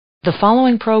The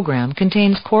following program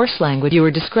contains coarse language. Your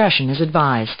discretion is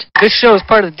advised. This show is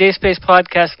part of the Dayspace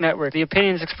Podcast Network. The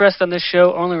opinions expressed on this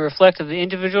show only reflect of the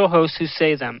individual hosts who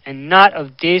say them, and not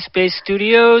of Dayspace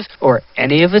Studios or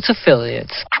any of its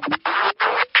affiliates.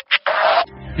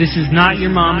 This is not your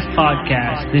mom's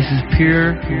podcast. This is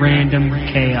pure random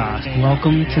chaos.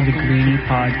 Welcome to the Greenie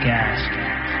Podcast.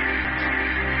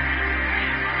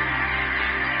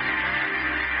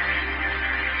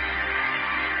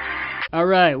 All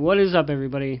right, what is up,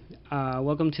 everybody?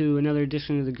 Welcome to another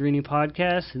edition of the Greenie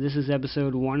Podcast. This is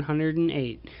episode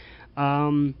 108.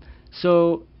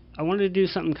 So I wanted to do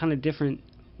something kind of different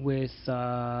with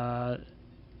the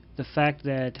fact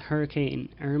that Hurricane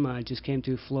Irma just came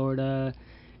through Florida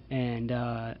and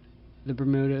the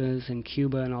Bermudas and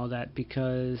Cuba and all that,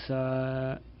 because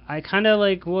I kind of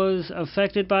was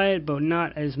affected by it, but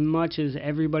not as much as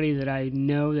everybody that I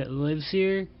know that lives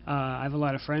here. I have a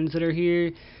lot of friends that are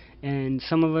here, and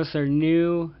some of us are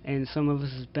new, and some of us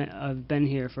have been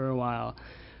here for a while.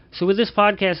 So with this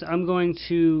podcast, I'm going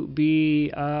to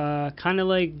be kind of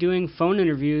like doing phone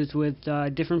interviews with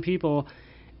different people,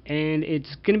 and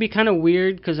it's going to be kind of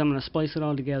weird because I'm going to splice it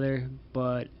all together,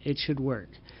 but it should work.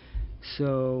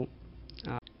 So,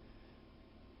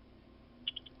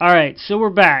 alright, so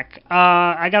we're back.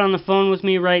 I got on the phone with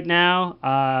me right now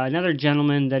another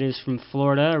gentleman that is from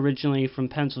Florida, originally from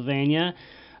Pennsylvania.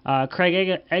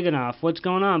 Craig Eganoff. What's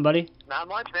going on, buddy? Not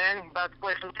much, man. About to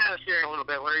play some tennis here in a little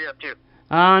bit. What are you up to?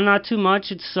 Not too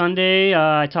much. It's Sunday.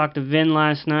 I talked to Vin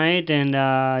last night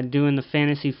and doing the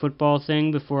fantasy football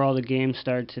thing before all the games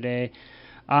start today.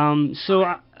 So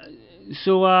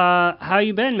how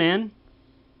you been, man?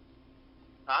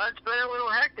 It's been a little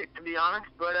hectic, to be honest,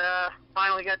 but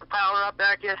finally got the power up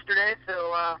back yesterday,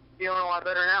 so feeling a lot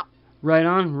better now. Right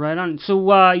on, right on.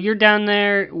 So you're down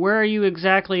there. Where are you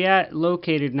exactly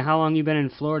located, and how long you been in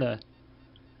Florida?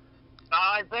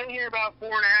 I've been here about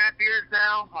 4.5 years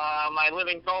now. I live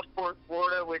in Gulfport,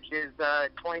 Florida, which is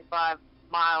 25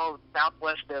 miles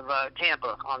southwest of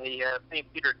Tampa on the St.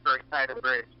 Petersburg side of the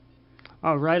bridge.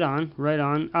 Oh, right on, right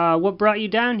on. What brought you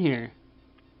down here?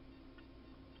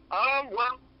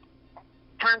 Well,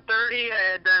 turned 30.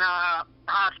 I had been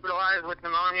hospitalized with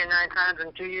pneumonia 9 times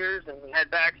in 2 years and had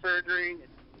back surgery.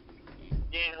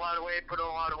 Gained a lot of weight, put a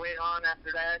lot of weight on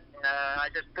after that. And I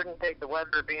just couldn't take the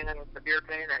weather being in severe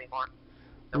pain anymore.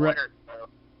 The winter. So.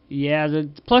 Yeah,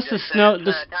 plus the snow. Time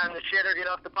to shit or get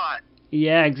off the pot.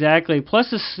 Yeah, exactly. Plus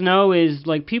the snow is,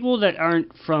 people that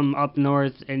aren't from up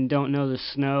north and don't know the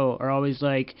snow are always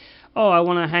like, oh, I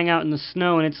want to hang out in the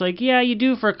snow. And it's like, yeah, you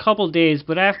do for a couple days,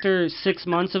 but after 6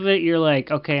 months of it, you're like,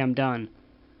 okay, I'm done.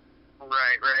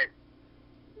 Right.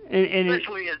 And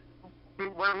especially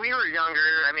when we were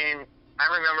younger, I mean, I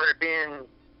remember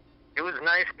it was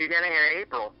nice beginning of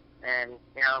April. And,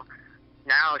 now,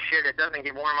 it doesn't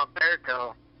get warm up there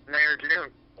till May or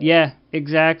June. Yeah,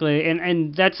 exactly.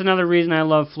 And that's another reason I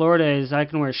love Florida is I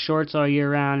can wear shorts all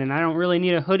year round, and I don't really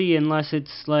need a hoodie unless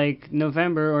it's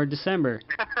November or December.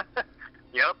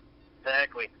 Yep,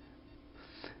 exactly.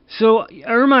 So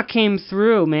Irma came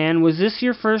through, man. Was this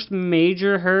your first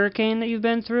major hurricane that you've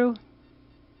been through?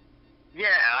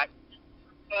 Yeah,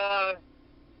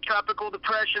 tropical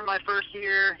depression my first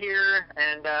year here,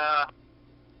 and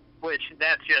which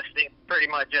that's it pretty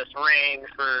much just rains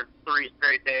for 3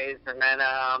 straight days, and then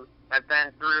I've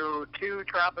been through 2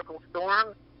 tropical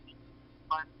storms.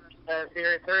 My first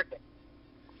serious hurricane.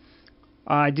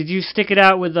 Did you stick it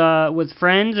out with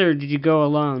friends, or did you go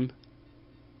alone?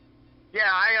 Yeah,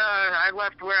 I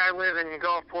left where I live in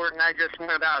Gulfport, and I just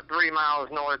went about 3 miles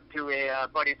north to a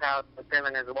buddy's house with him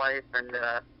and his wife and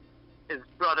his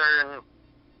brother and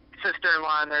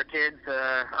sister-in-law and their kids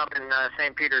up in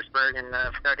St. Petersburg, and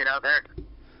stuck it out there.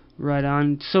 Right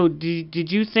on. So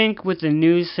did you think with the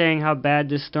news saying how bad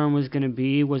this storm was going to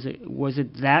be, was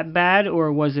it that bad,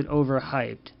 or was it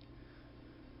overhyped?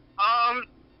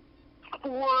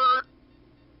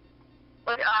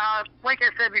 Like I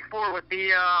said before, with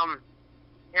the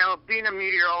being a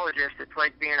meteorologist, it's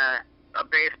like being a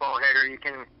baseball hitter. You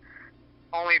can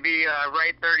only be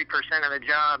right 30% of the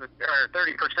job, or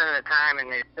 30% of the time,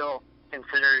 and they still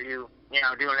consider you,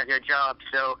 doing a good job.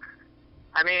 So,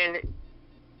 I mean,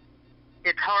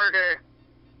 it's hard to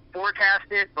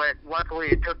forecast it, but luckily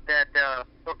it took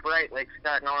right like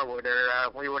Scott Norwood,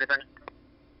 or we would have been.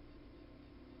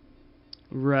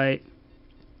 Right.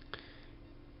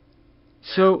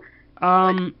 So,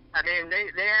 I mean,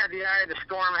 they had the eye of the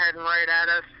storm heading right at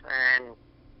us, and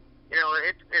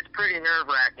it's pretty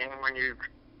nerve-wracking when you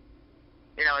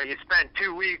spend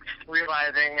 2 weeks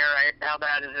realizing, all right, how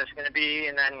bad is this going to be,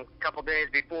 and then a couple days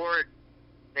before,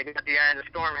 they got the eye of the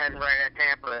storm heading right at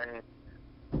Tampa, and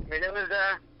mean, it was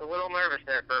a little nervous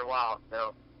there for a while,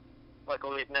 so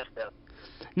luckily we missed it.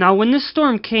 Now, when this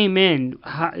storm came in,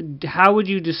 how would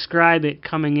you describe it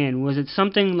coming in? Was it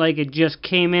something like it just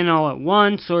came in all at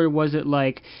once, or was it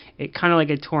like it kind of like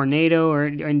a tornado,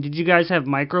 and did you guys have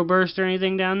microburst or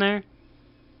anything down there?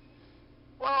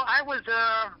 Well, I was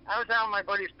out in my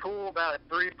buddy's pool about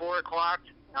 3-4 o'clock,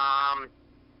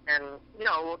 and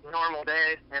normal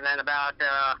day, and then about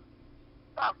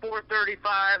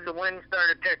 4:35 the wind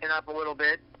started picking up a little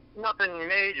bit. Nothing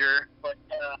major, but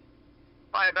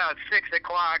by about 6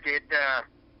 o'clock it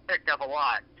picked up a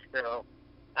lot. So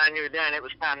I knew then it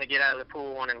was time to get out of the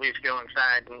pool and at least go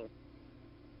inside and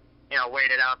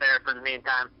wait it out there for the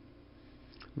meantime.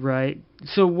 Right.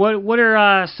 So what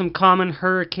are some common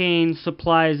hurricane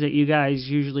supplies that you guys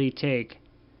usually take?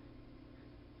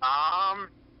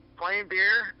 Plain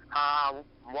beer,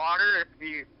 water, if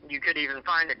you could even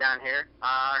find it down here.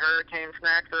 Hurricane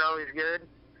snacks are always good,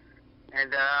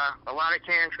 and a lot of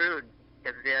canned food.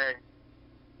 Cause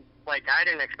I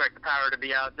didn't expect the power to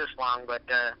be out this long, but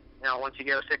once you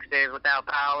go 6 days without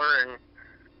power and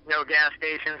no gas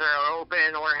stations are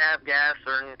open or have gas,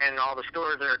 and all the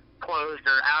stores are closed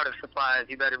or out of supplies,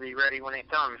 you better be ready when it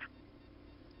comes.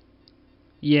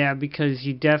 Yeah, because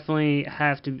you definitely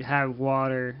have to have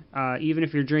water. Even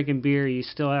if you're drinking beer, you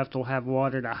still have to have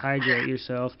water to hydrate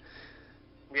yourself.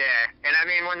 Yeah, and I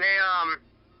mean, when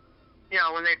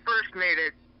they first made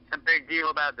it a big deal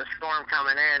about the storm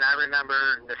coming in, I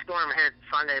remember the storm hit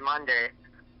Sunday, Monday,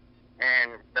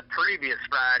 and the previous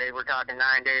Friday, we're talking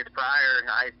 9 days prior, and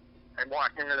I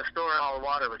walked into the store and all the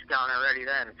water was gone already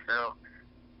then. So,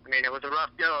 I mean, it was a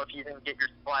rough go if you didn't get your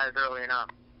supplies early enough.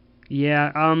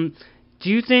 Yeah. Do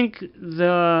you think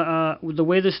the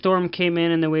way the storm came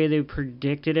in and the way they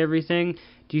predicted everything,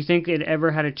 do you think it ever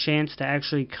had a chance to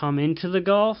actually come into the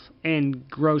Gulf and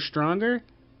grow stronger?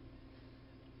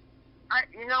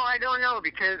 I don't know,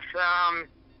 because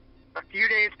a few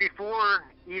days before,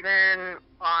 even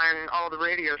on all the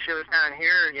radio shows down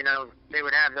here, they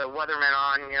would have the weathermen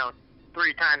on,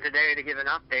 3 times a day to give an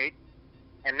update,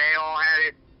 and they all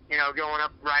had it,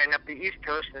 riding up the East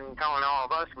Coast and telling all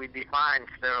of us we'd be fine.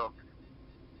 So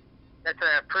that's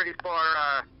a pretty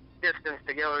far distance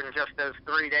to go in just those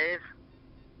 3 days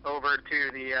over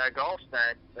to the Gulf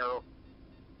side. So,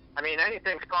 I mean,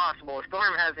 anything's possible. A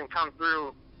storm hasn't come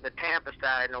through the Tampa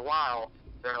side in a while,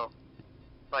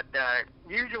 but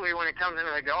usually when it comes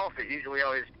into the Gulf, it usually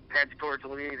always heads towards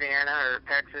Louisiana or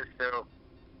Texas, so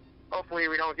hopefully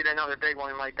we don't get another big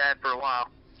one like that for a while.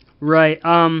 Right.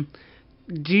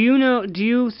 Do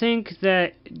you think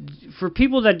that, for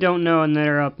people that don't know and that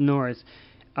are up north,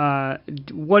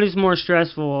 what is more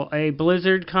stressful, a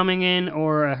blizzard coming in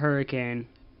or a hurricane?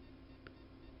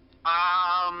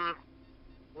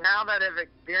 Now that I've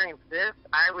experienced this,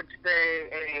 I would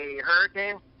say a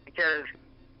hurricane, because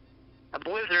a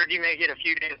blizzard you may get a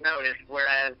few days notice,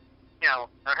 whereas,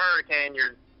 a hurricane,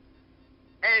 you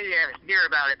hear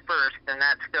about it first, and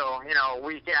that's still, a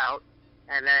week out,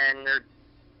 and then they're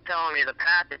telling you the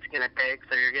path it's going to take,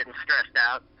 so you're getting stressed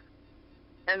out.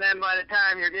 And then by the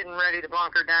time you're getting ready to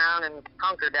bunker down and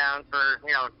hunker down for,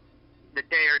 the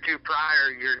day or two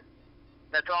prior,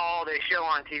 that's all they show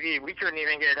on TV. We couldn't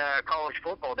even get college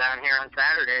football down here on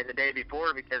Saturday, the day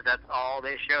before, because that's all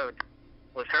they showed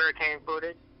was hurricane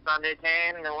footage. Sunday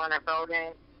came, no NFL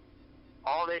game,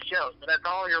 all they show. So that's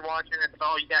all you're watching. That's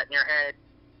all you got in your head.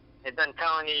 They've been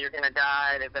telling you you're going to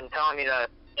die. They've been telling you to,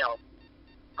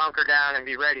 hunker down and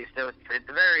be ready. So it's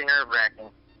very nerve-wracking.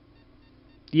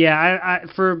 Yeah, I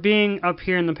for being up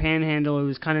here in the Panhandle, it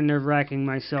was kind of nerve-wracking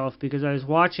myself, because I was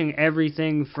watching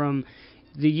everything from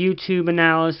the YouTube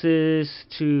analysis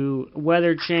to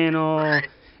Weather Channel, right.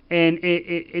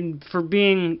 and for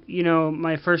being,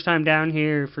 my first time down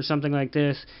here for something like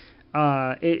this,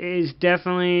 it is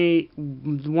definitely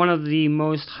one of the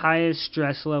most highest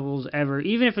stress levels ever.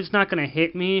 Even if it's not going to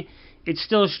hit me, it's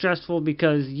still stressful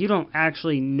because you don't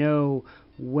actually know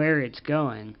where it's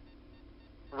going.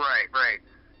 Right.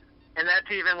 And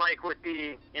that's even like with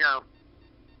the,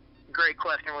 great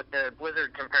question with the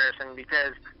blizzard comparison,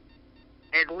 because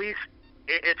at least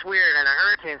it's weird in a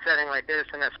hurricane setting like this,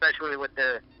 and especially with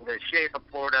the shape of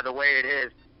Florida the way it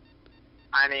is.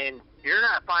 I mean, you're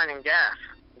not finding gas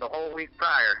the whole week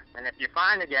prior, and if you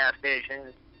find a gas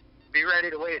station, be ready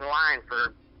to wait in line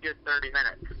for just 30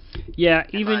 minutes. Yeah,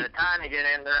 and by the time you get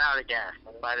in, they're out of gas.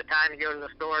 And by the time you go to the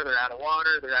store, they're out of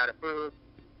water, they're out of food.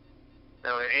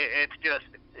 So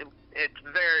it's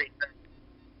very...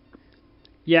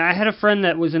 Yeah, I had a friend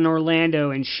that was in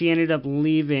Orlando, and she ended up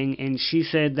leaving, and she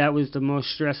said that was the most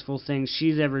stressful thing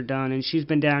she's ever done, and she's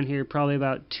been down here probably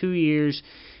about 2 years,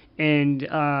 And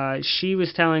she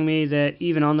was telling me that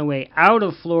even on the way out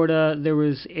of Florida, there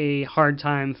was a hard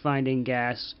time finding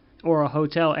gas or a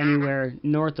hotel anywhere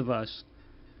north of us.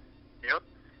 Yep.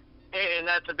 And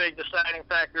that's a big deciding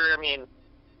factor. I mean,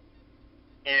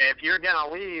 if you're going to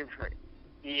leave,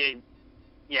 you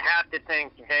have to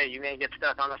think, hey, you may get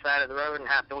stuck on the side of the road and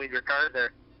have to leave your car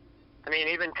there. I mean,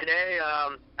 even today,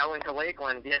 I went to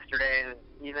Lakeland yesterday, and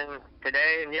even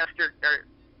today and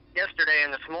yesterday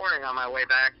and this morning on my way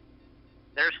back,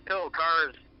 there's still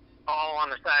cars all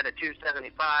on the side of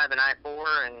 275 and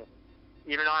I-4, and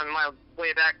even on my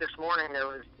way back this morning, there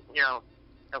was,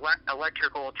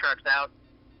 electrical trucks out,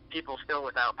 people still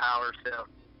without power, so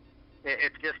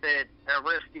it's just a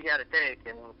risk you got to take,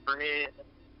 and for me,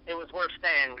 it was worth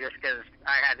staying just because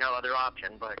I had no other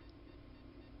option, but...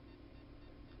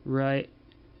 Right.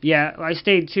 Yeah, I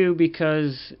stayed too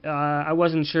because I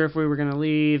wasn't sure if we were going to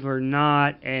leave or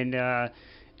not, and as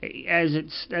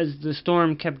the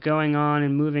storm kept going on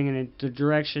and moving in the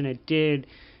direction it did,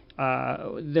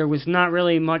 there was not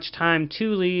really much time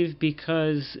to leave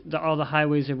because all the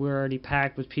highways were already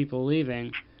packed with people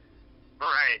leaving.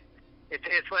 Right.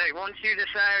 It's like once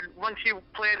you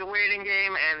play the waiting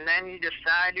game and then you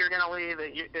decide you're going to leave,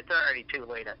 it's already too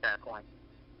late at that point.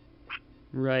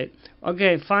 Right.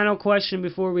 Okay, final question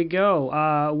before we go.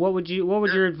 What would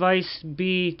your advice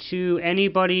be to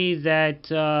anybody that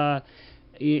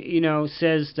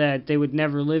says that they would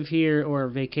never live here or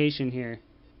vacation here?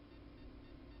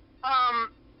 I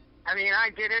mean, I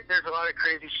get it. There's a lot of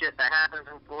crazy shit that happens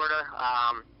in Florida.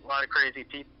 A lot of crazy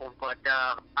people, but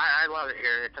I love it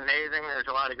here. It's amazing. There's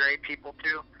a lot of great people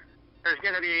too. There's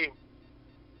going to be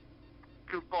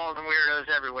goofballs and weirdos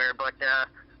everywhere, but I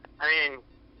mean,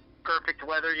 perfect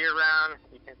weather year round.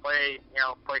 You can play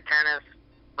tennis,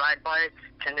 ride bikes,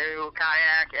 canoe,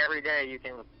 kayak every day. You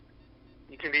can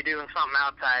be doing something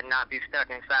outside and not be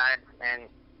stuck inside and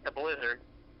a blizzard.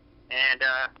 And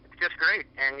it's just great.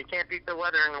 And you can't beat the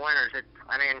weather in the winters.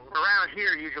 Around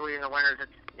here usually in the winters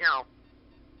it's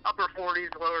upper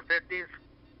 40s, lower 50s.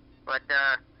 But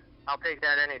I'll take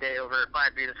that any day over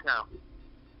 5 feet of snow.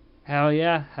 Hell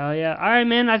yeah. All right,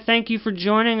 man, I thank you for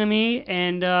joining me,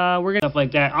 and we're going to stuff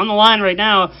like that. On the line right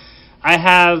now, I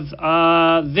have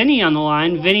Vinny on the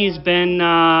line. Vinny's been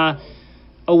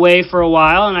away for a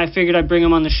while, and I figured I'd bring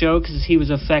him on the show because he was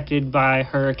affected by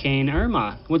Hurricane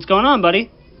Irma. What's going on, buddy?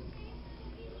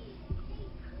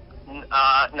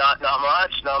 Not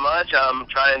much. I'm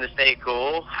trying to stay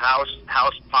cool. House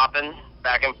popping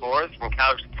back and forth from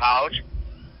couch to couch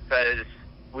because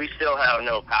we still have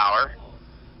no power.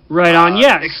 Right on,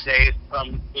 yes. 6 days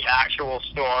from the actual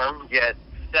storm, yet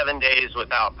 7 days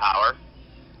without power.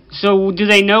 So do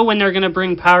they know when they're going to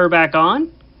bring power back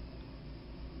on?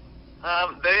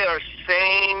 They are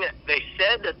saying, they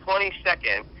said the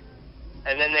 22nd,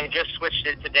 and then they just switched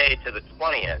it today to the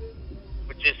 20th,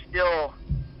 which is still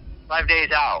 5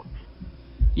 days out.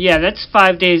 Yeah, that's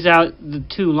 5 days out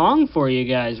too long for you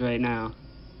guys right now.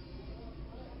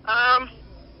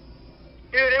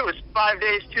 Dude, it was 5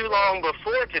 days too long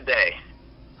before today.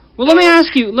 Well, let me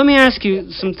ask you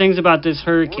some things about this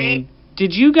hurricane.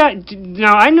 Did you guys...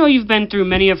 Now, I know you've been through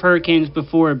many of hurricanes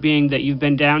before, being that you've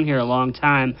been down here a long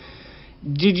time.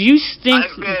 Did you think...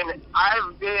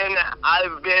 I've been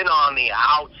on the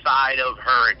outside of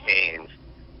hurricanes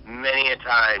many a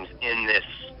times in this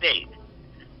state.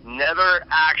 Never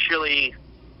actually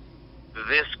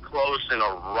this close in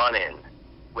a run-in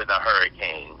with a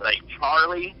hurricane. Like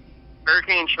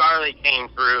Hurricane Charlie came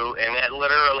through, and it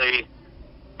literally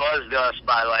buzzed us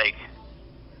by like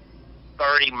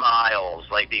 30 miles.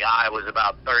 Like the eye was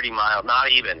about 30 miles, not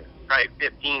even, probably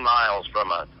 15 miles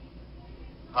from us.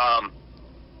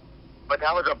 But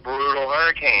that was a brutal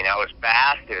hurricane. That was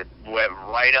fast. It went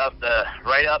right up the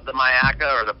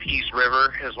Mayaca, or the Peace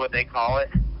River is what they call it.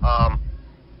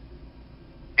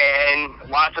 And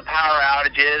lots of power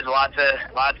outages, lots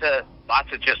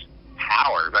of just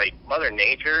power. Like Mother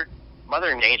Nature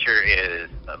is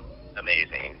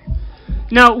amazing.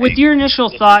 Now, with your initial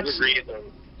thoughts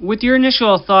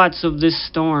of this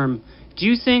storm, do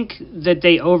you think that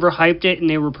they overhyped it and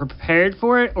they were prepared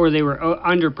for it, or they were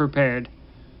underprepared?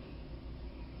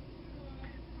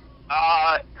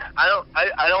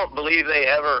 I don't believe they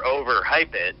ever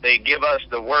overhype it. They give us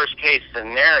the worst case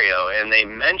scenario, and they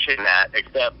mention that,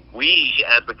 except we,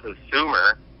 as the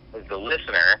consumer, as the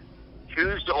listener,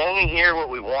 choose to only hear what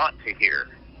we want to hear.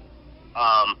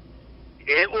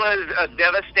 It was a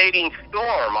devastating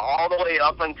storm all the way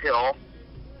up until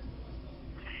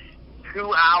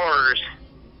 2 hours,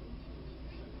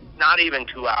 not even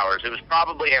 2 hours, it was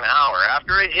probably an hour.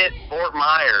 After it hit Fort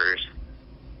Myers,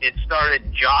 it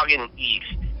started jogging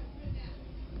east.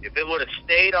 if it would have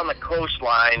stayed on the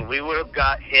coastline, we would have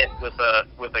got hit with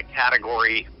a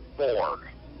Category 4,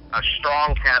 a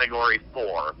strong Category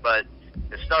 4. But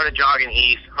it started jogging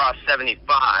east, across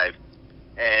 75,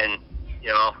 and, you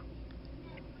know,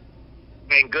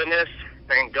 thank goodness,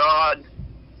 thank God,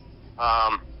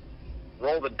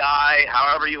 roll the die,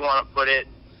 however you want to put it,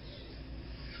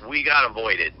 we got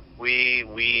avoided.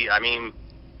 I mean,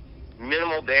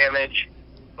 minimal damage,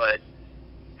 but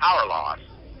power loss.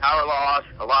 Power loss,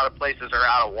 a lot of places are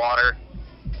out of water,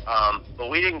 but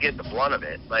we didn't get the blunt of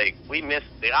it. Like,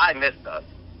 the eye missed us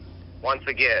once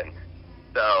again.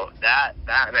 So that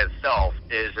in itself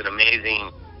is an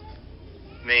amazing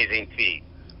feat.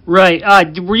 Right.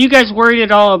 Were you guys worried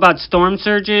at all about storm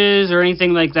surges or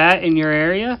anything like that in your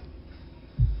area?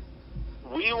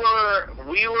 We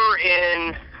were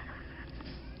in,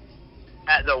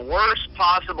 at the worst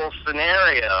possible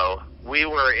scenario, we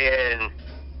were in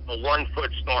a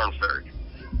 1-foot storm surge.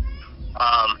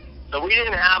 So we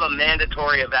didn't have a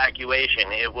mandatory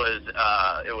evacuation. It was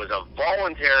a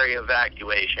voluntary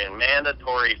evacuation,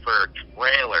 mandatory for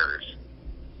trailers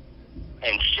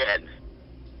and sheds.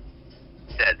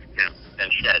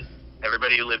 Sheds.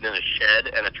 Everybody who lived in a shed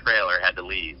and a trailer had to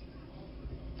leave.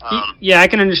 Yeah, I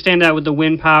can understand that with the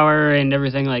wind power and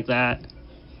everything like that.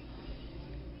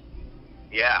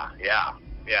 Yeah.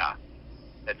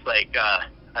 It's like,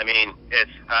 I mean,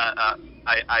 it's,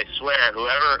 I swear,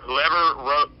 whoever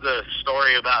wrote the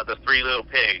story about the 3 little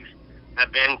pigs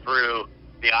have been through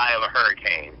the eye of a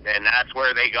hurricane, and that's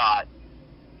where they got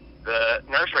the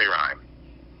nursery rhyme.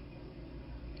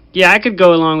 Yeah, I could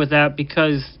go along with that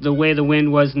because the way the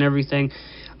wind was and everything.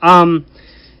 Do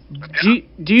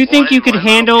you think you could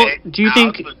handle? Do you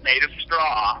think? House was made of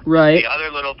straw. Right. The other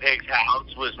little pig's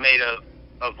house was made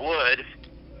of wood,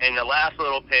 and the last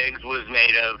little pig's was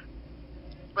made of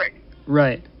brick.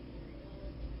 Right.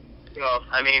 So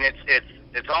I mean,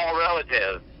 it's all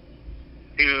relative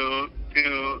to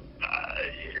the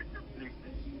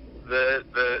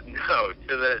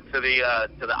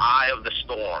eye of the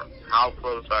storm. How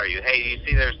close are you? Hey, you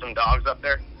see there's some dogs up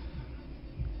there?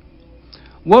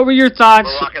 What were your thoughts?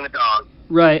 We're walking the dog.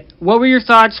 Right. What were your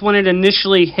thoughts when it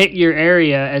initially hit your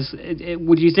area?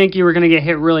 Would you think you were going to get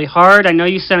hit really hard? I know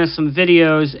you sent us some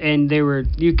videos, and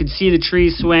you could see the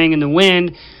trees swaying in the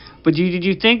wind. But did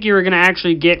you think you were going to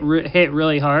actually get hit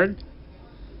really hard?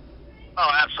 Oh,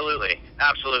 absolutely.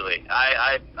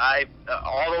 I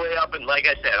all the way up, and like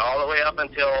I said, all the way up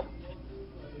until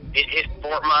it hit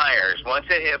Fort Myers. Once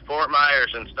it hit Fort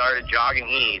Myers and started jogging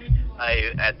east,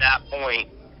 at that point,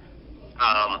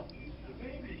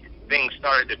 things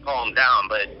started to calm down.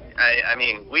 But I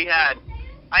mean,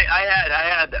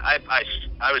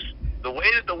 the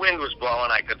way that the wind was blowing,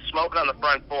 I could smoke on the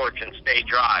front porch and stay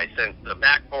dry. Since the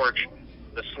back porch,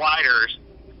 the sliders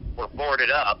were boarded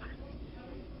up,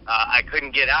 I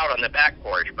couldn't get out on the back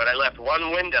porch. But I left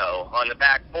one window on the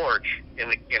back porch in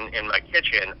my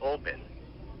kitchen open,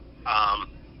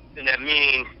 and that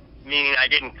meaning I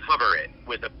didn't cover it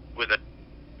with a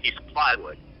piece of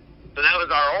plywood. So that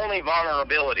was our only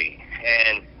vulnerability.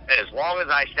 And as long as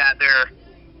I sat there,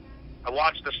 I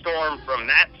watched the storm from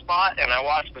that spot, and I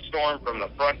watched the storm from the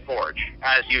front porch,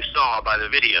 as you saw by the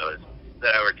videos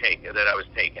that I was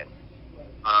taking.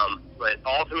 But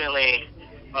ultimately,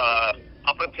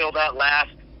 up until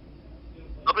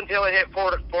it hit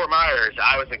Fort Myers,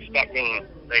 I was expecting.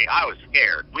 I was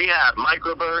scared. We had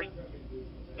microbursts.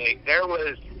 There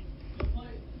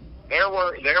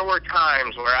were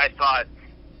times where I thought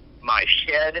my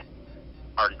shed,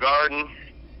 our garden,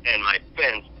 and my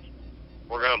fence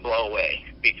were going to blow away.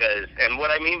 And what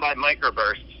I mean by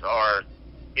microbursts are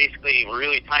basically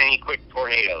really tiny, quick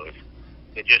tornadoes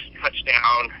that just touch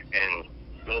down and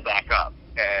go back up.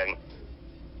 And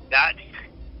that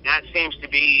seems to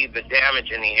be the damage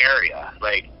in the area.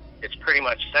 Like, it's pretty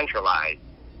much centralized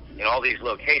in all these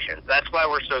locations. That's why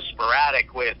we're so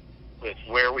sporadic with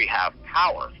where we have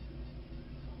power.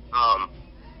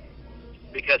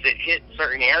 Because it hit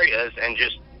certain areas and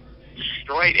just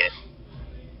destroyed it,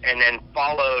 and then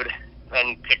followed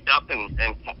and picked up and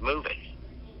kept moving.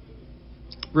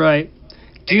 Right.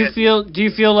 Do you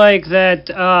feel like that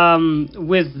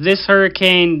with this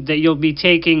hurricane that you'll be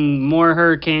taking more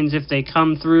hurricanes if they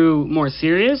come through more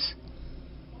serious?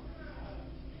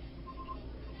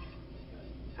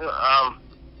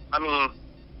 I mean,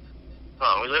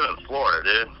 we live in Florida,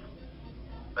 dude.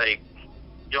 Like,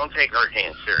 you don't take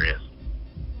hurricanes serious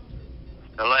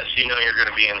unless you know you're going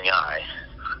to be in the eye.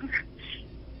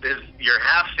 You're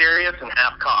half serious and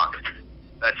half cocked.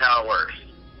 That's how it works.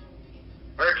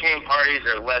 Hurricane parties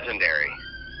are legendary.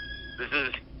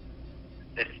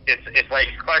 It's like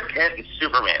Clark Kent and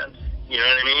Superman. You know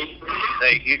what I mean?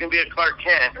 Like, you can be a Clark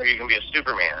Kent or you can be a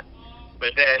Superman.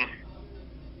 But then,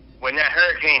 when that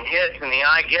hurricane hits and the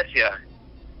eye gets you,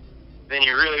 then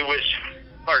you really wish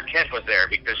Clark Kent was there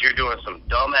because you're doing some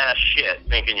dumbass shit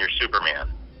thinking you're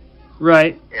Superman.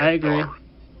 Right. I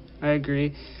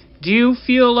agree. Do you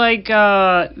feel like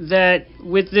that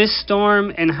with this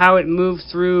storm and how it moved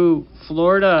through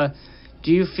Florida,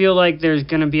 do you feel like there's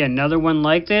going to be another one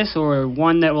like this, or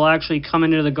one that will actually come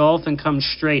into the Gulf and come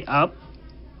straight up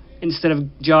instead of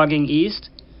jogging east?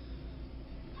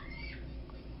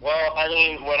 Well, I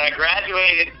mean, when I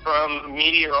graduated from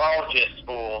meteorologist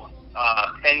school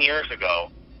 10 years ago,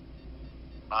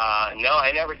 no,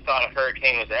 I never thought a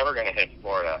hurricane was ever going to hit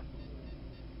Florida.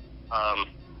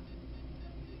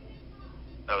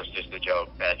 That was just a joke,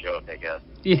 bad joke, I guess.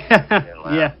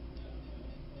 Yeah.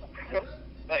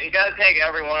 But you got to take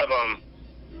every one of them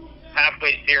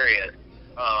halfway serious.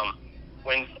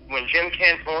 When Jim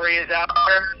Cantori is out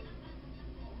there,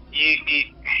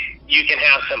 you can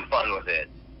have some fun with it.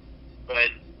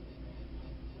 But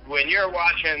when you're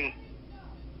watching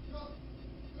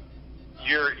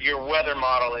your weather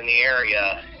model in the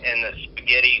area and the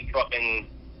spaghetti fucking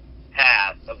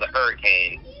path of the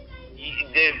hurricane,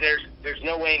 there's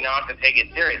no way not to take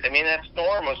it serious. I mean, that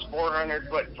storm was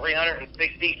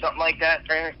 360, something like that,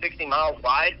 360 miles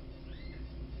wide.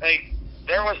 Like,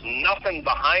 there was nothing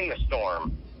behind the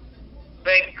storm.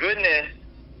 Thank goodness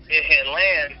it hit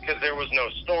land because there was no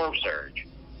storm surge.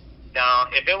 Now,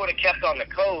 if it would have kept on the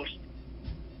coast,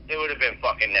 it would have been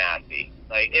fucking nasty.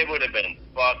 Like, it would have been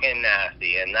fucking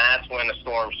nasty, and that's when the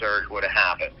storm surge would have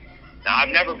happened. Now, I've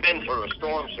never been through a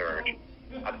storm surge.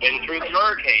 I've been through the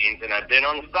hurricanes, and I've been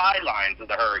on the sidelines of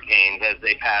the hurricanes as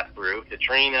they pass through.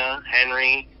 Katrina,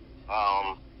 Henry,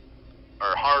 or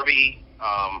Harvey.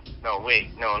 No,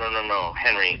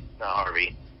 Henry, not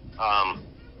Harvey.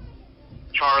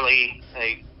 Charlie.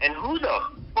 Like, and who the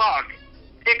fuck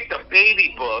picked a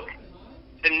baby book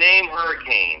to name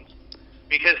hurricanes?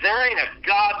 Because there ain't a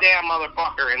goddamn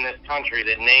motherfucker in this country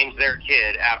that names their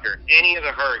kid after any of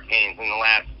the hurricanes in the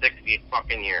last 60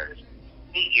 fucking years.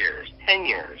 8 years, 10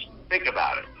 years. Think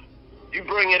about it. You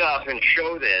bring it up and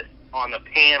show this on the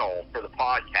panel for the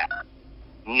podcast.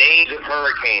 Names of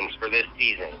hurricanes for this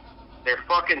season. They're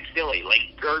fucking silly.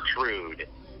 Like Gertrude,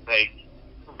 like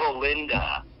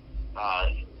Belinda,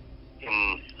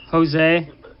 Jose.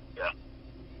 Yeah.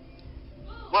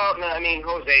 Well, no, I mean,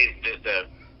 Jose's just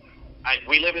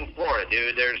we live in Florida,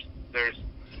 dude.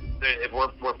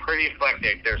 We're pretty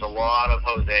eclectic. There's a lot of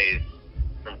Jose's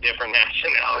from different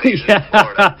nationalities in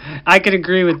Florida. I could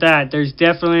agree with that. There's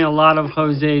definitely a lot of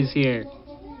Jose's here.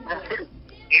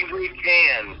 Every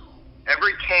can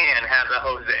has a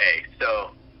Jose.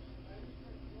 So,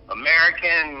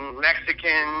 American,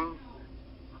 Mexican,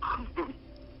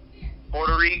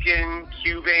 Puerto Rican,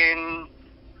 Cuban.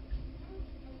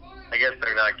 I guess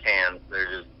they're not cans. They're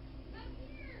just,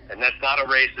 and that's not a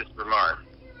racist remark.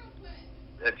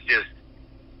 It's just,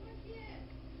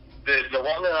 the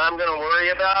one that I'm going to worry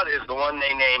about is the one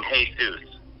they named Jesus.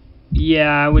 Yeah,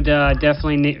 I would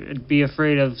definitely be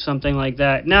afraid of something like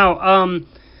that. Now,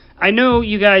 I know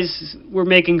you guys were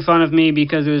making fun of me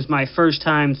because it was my first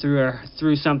time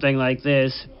through something like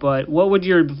this, but what would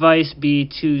your advice be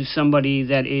to somebody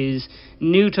that is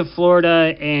new to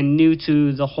Florida and new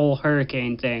to the whole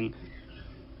hurricane thing?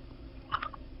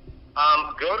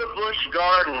 Go to Busch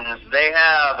Gardens.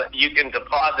 You can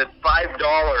deposit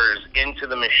 $5 into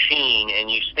the machine,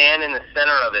 and you stand in the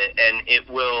center of it, and it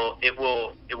will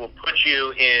put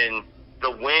you in the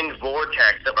wind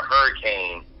vortex of a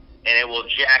hurricane, and it will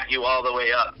jack you all the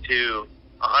way up to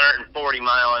 140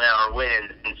 mile an hour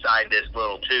winds inside this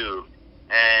little tube.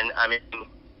 And I mean,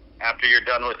 after you're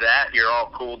done with that, you're all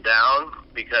cooled down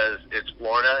because it's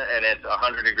Florida and it's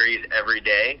 100 degrees every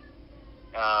day.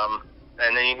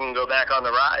 And then you can go back on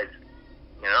the rides.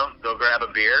 You know, go grab a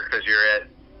beer because you're at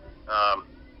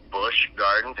Busch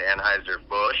Gardens,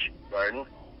 Anheuser-Busch Gardens,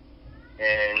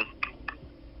 and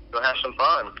go have some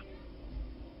fun.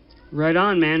 Right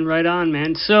on, man. Right on,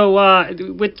 man. So,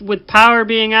 with power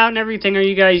being out and everything, are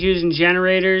you guys using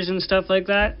generators and stuff like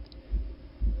that?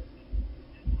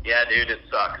 Yeah, dude, it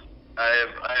sucks. I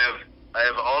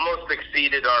have almost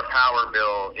exceeded our power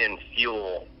bill in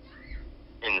fuel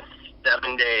in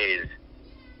 7 days.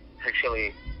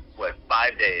 Actually,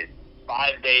 5 days?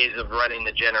 5 days of running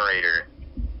the generator.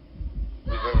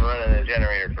 We've been running the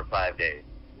generator for 5 days.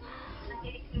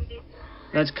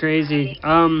 That's crazy.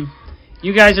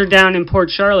 You guys are down in Port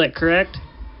Charlotte, correct?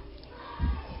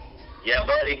 Yeah,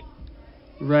 buddy.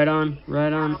 Right on,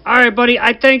 right on. All right, buddy,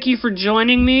 I thank you for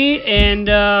joining me, and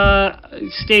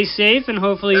stay safe, and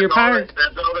hopefully your power...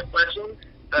 That's all the questions?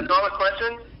 That's all the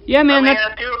questions? Yeah, man. Let me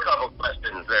ask you a couple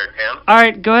questions there, Tim. All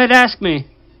right, go ahead, ask me.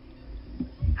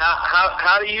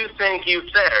 How do you think you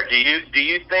fared? Do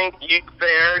you think you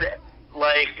fared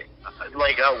like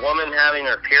a woman having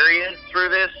her period through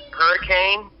this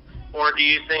hurricane, or do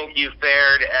you think you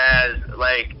fared as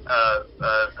like a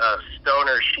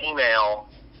stoner she-male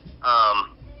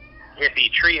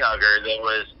hippie tree hugger that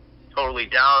was totally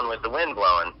down with the wind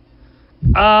blowing?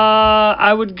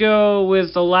 I would go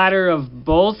with the latter of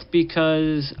both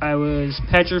because I was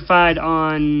petrified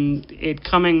on it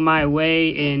coming my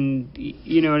way, and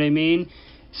you know what I mean?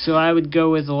 So I would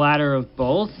go with the latter of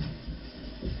both.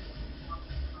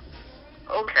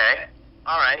 Okay.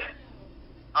 All right.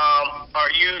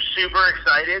 Are you super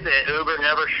excited that Uber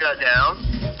never shut down?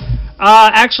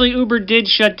 Actually, Uber did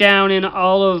shut down in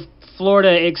all of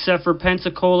Florida except for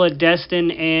Pensacola,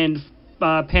 Destin, and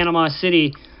Panama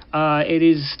City. It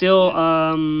is still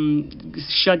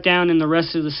shut down in the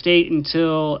rest of the state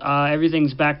until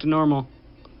everything's back to normal.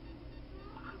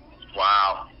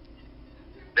 Wow.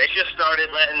 They just started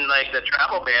letting, like, the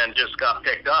travel ban just got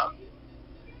picked up.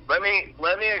 Let me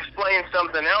explain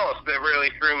something else that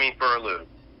really threw me for a loop.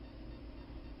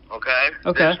 Okay?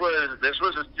 Okay. This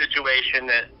was a situation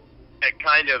that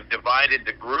kind of divided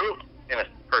the group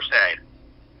per se.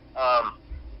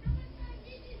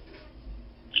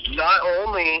 Not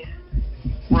only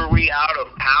were we out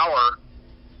of power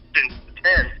since the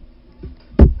 10th,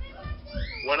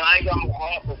 when I got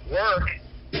off of work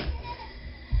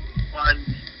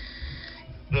on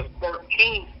the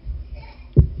 13th,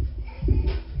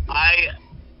 I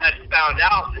had found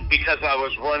out that because I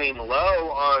was running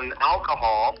low on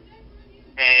alcohol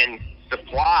and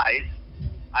supplies,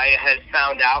 I had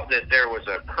found out that there was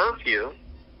a curfew,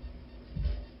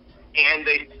 and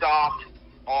they stopped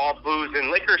all booze and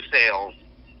liquor sales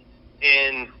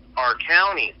in our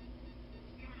county.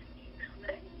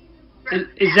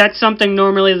 Is that something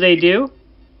normally they do?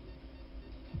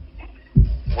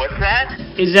 What's that?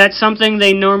 Is that something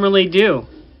they normally do?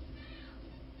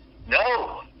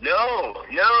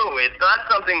 No, it's not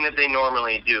something that they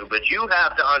normally do, but you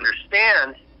have to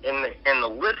understand, and the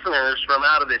listeners from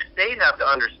out of this state have to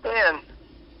understand,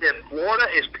 that Florida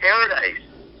is paradise.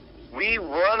 We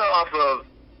run off of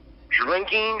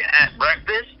drinking at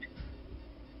breakfast,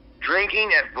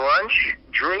 drinking at brunch,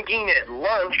 drinking at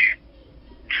lunch,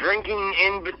 drinking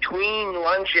in between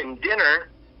lunch and dinner,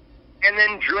 and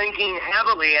then drinking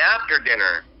heavily after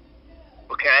dinner.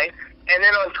 Okay? And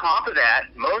then on top of that,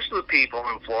 most of the people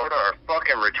in Florida are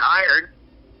fucking retired,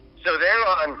 so they're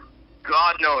on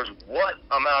God knows what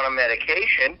amount of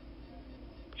medication,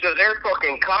 so their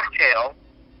fucking cocktail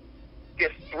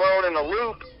gets thrown in a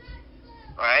loop,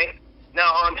 right?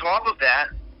 Now, on top of that,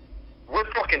 we're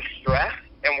fucking stressed,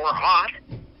 and we're hot,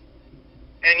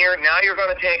 and now you're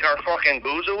going to take our fucking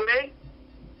booze away?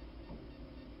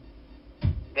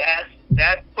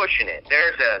 That's pushing it.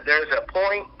 There's a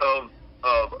point of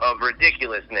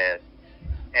ridiculousness,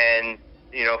 and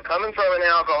coming from an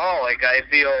alcoholic, I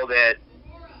feel that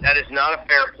is not a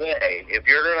fair play. If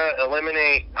you're going to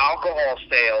eliminate alcohol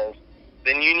sales,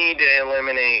 then you need to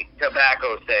eliminate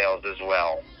tobacco sales as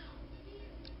well.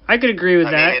 I could agree with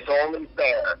that. I mean, it's only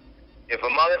fair. If a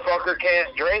motherfucker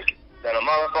can't drink, then a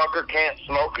motherfucker can't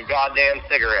smoke a goddamn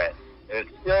cigarette. And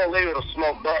it's still illegal to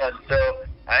smoke bud, so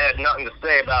I had nothing to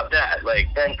say about that. Like,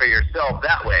 fend for yourself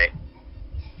that way.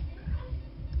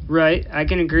 Right, I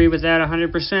can agree with that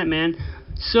 100%, man.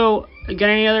 So, got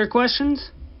any other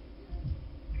questions?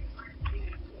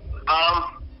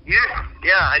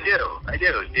 Yeah, I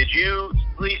do. Did you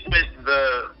sleep with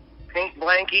the pink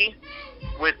blankie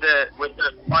with the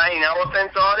flying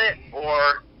elephants on it,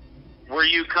 or were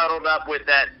you cuddled up with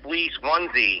that fleece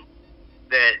onesie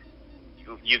that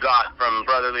you got from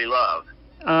Brotherly Love?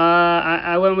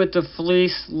 I went with the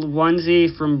fleece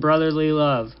onesie from Brotherly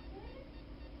Love.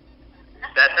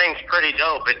 That thing's pretty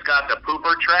dope. It's got the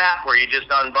pooper trap where you just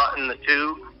unbutton the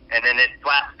tube and then it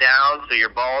flaps down so your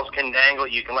balls can dangle.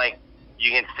 You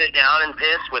can sit down and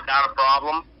piss without a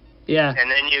problem. Yeah. And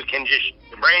then you can just shoot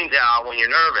the brains out when you're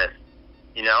nervous.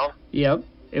 You know? Yep.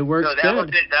 It works so good.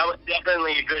 That was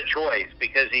definitely a good choice,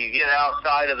 because you get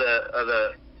outside of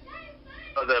the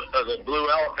blue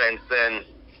elephants, then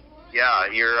yeah,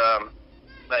 you're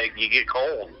you get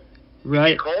cold.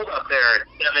 Right. You get cold up there at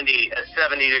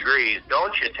 70 degrees,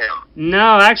 don't you, Tim?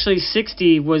 No, actually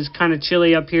 60 was kind of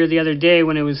chilly up here the other day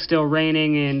when it was still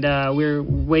raining, and we were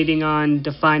waiting on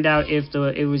to find out if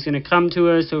it was going to come to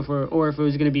us or if it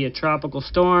was going to be a tropical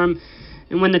storm.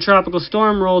 And when the tropical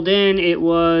storm rolled in, it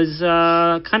was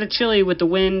kind of chilly with the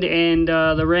wind and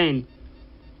the rain.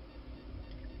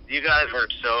 You guys were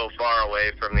so far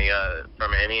away from any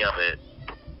of it.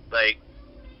 Like,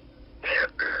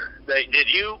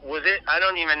 was it, I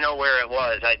don't even know where it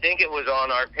was. I think it was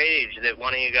on our page that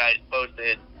one of you guys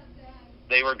posted.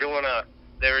 They were doing a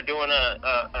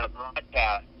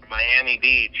broadcast from Miami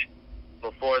Beach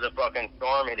before the fucking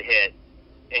storm had hit.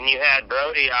 And you had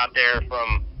Brody out there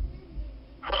from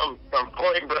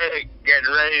Point Break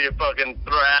getting ready to fucking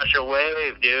thrash a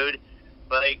wave, dude.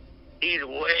 Like, he's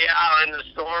way out in the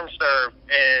storm surf,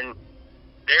 and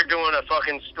they're doing a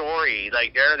fucking story.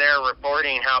 Like, they're there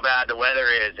reporting how bad the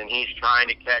weather is, and he's trying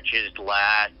to catch his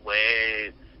last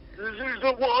wave. This is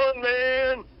the one,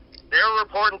 man. They're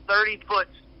reporting 30-foot.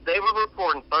 They were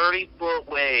reporting 30-foot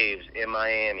waves in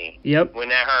Miami. Yep. When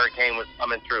that hurricane was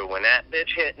coming through. When that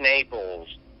bitch hit Naples,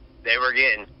 they were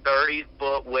getting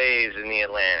 30-foot waves in the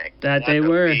Atlantic. That they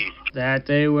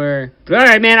were. All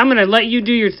right, man, I'm going to let you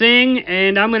do your thing,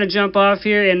 and I'm going to jump off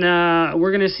here, and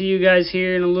we're going to see you guys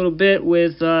here in a little bit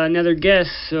with another guest.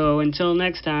 So until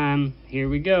next time, here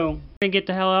we go. We're going to get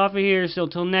the hell off of here. So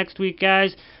till next week,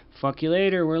 guys, fuck you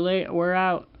later. We're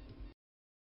out.